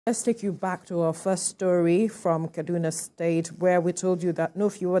Let's take you back to our first story from Kaduna State, where we told you that no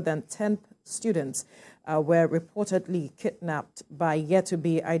fewer than 10 students were reportedly kidnapped by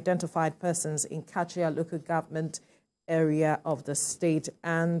yet-to-be-identified persons in Kachia local government area of the state.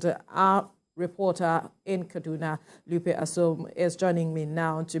 And our reporter in Kaduna, Luper Asom, is joining me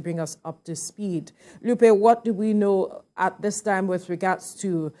now to bring us up to speed. Luper, what do we know at this time with regards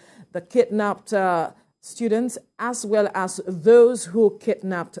to the kidnapped students as well as those who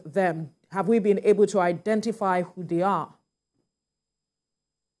kidnapped them? Have we been able to identify who they are?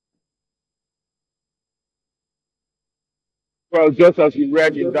 Well, just as we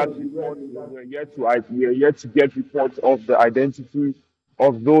read in that report, we are yet to get reports of the identity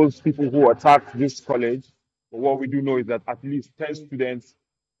of those people who attacked this college. But what we do know is that at least 10 students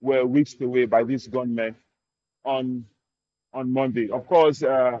were whisked away by these gunmen on Monday. Of course,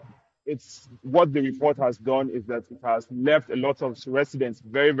 it's what the report has done is that it has left a lot of residents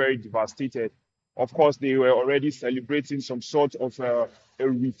very, very devastated. Of course, they were already celebrating some sort of a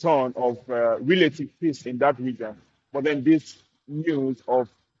return of relative peace in that region. But then this news of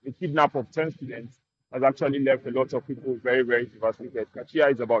the kidnap of 10 students has actually left a lot of people very, very devastated.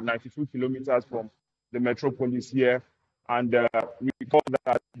 Kachia is about 92 kilometers from the metropolis here. And we recall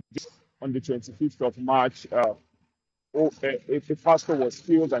that just on the 25th of March, a pastor was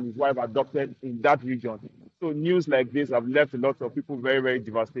killed and his wife abducted in that region. So news like this have left a lot of people very, very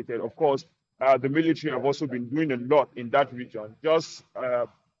devastated. Of course, the military have also been doing a lot in that region. Just 2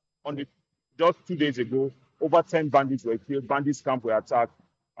 days ago, over 10 bandits were killed, bandits camp were attacked,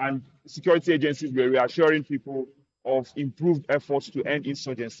 and security agencies were reassuring people of improved efforts to end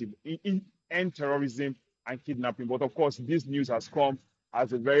insurgency, end terrorism and kidnapping. But of course, this news has come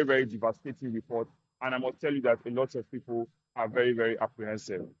as a very, very devastating report. And I must tell you that a lot of people are very, very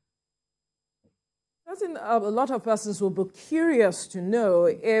apprehensive. I think a lot of persons will be curious to know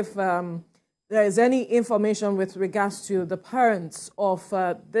if there is any information with regards to the parents of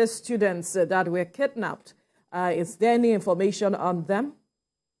the students that were kidnapped. Is there any information on them?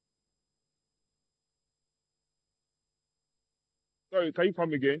 Sorry, can you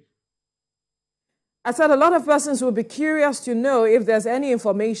come again? I said a lot of persons will be curious to know if there's any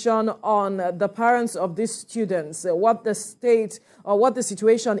information on the parents of these students, what the state or what the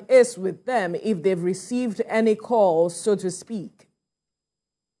situation is with them, if they've received any calls, so to speak.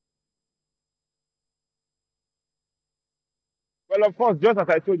 Well, of course, just as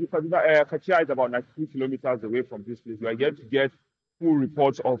I told you, Kachia is about 92 kilometers away from this place. We are yet to get full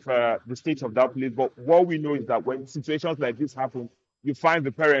reports of the state of that place. But what we know is that when situations like this happen, you find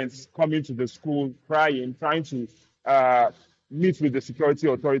the parents coming to the school crying, trying to meet with the security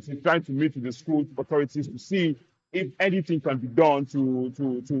authorities, trying to meet with the school authorities to see if anything can be done to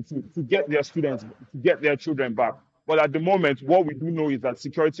get their students, to get their children back. But at the moment, what we do know is that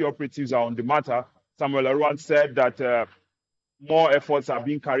security operatives are on the matter. Samuel Arwan said that more efforts are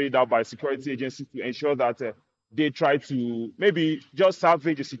being carried out by security agencies to ensure that they try to maybe just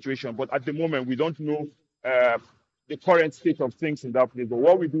salvage the situation. But at the moment, we don't know the current state of things in that place. But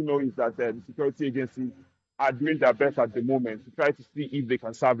what we do know is that the security agencies are doing their best at the moment to try to see if they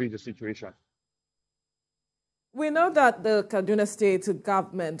can salvage the situation. We know that the Kaduna State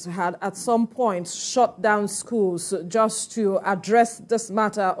government had at some point shut down schools just to address this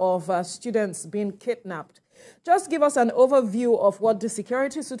matter of students being kidnapped. Just give us an overview of what the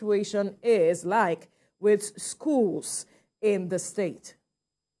security situation is like with schools in the state.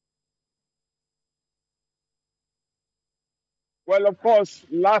 Well, of course,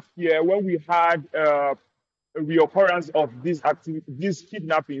 last year when we had a reoccurrence of these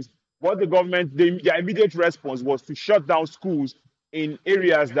kidnappings, what the government, their immediate response was to shut down schools in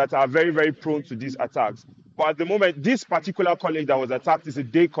areas that are very, very prone to these attacks. But at the moment, this particular college that was attacked is a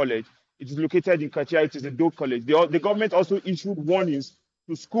day college. It is located in Kachia. It is a day college. The government also issued warnings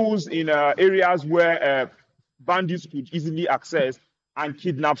to schools in areas where bandits could easily access and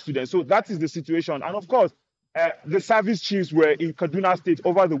kidnap students. So that is the situation. And of course, the service chiefs were in Kaduna State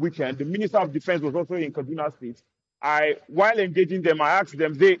over the weekend. The Minister of Defense was also in Kaduna State. While engaging them, I asked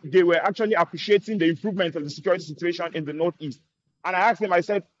them, they were actually appreciating the improvement of the security situation in the Northeast. And I asked them, I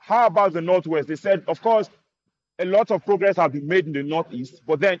said, how about the Northwest? They said, of course, a lot of progress has been made in the Northeast,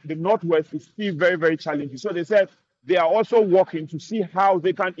 but then the Northwest is still very, very challenging. So they said they are also working to see how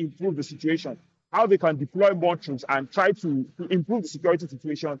they can improve the situation, how they can deploy more troops and try to improve the security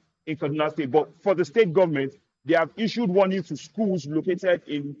situation in Kaduna State. But for the state government, they have issued warnings to schools located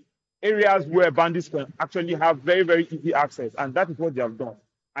in areas where bandits can actually have very, very easy access. And that is what they have done.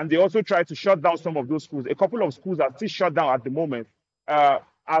 And they also tried to shut down some of those schools. A couple of schools are still shut down at the moment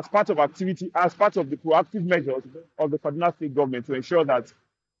as part of the proactive measures of the Kaduna State government to ensure that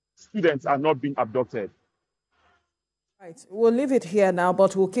students are not being abducted. Right. We'll leave it here now,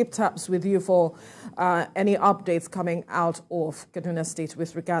 but we'll keep tabs with you for any updates coming out of Kaduna State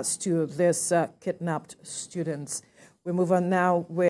with regards to this kidnapped students. We move on now with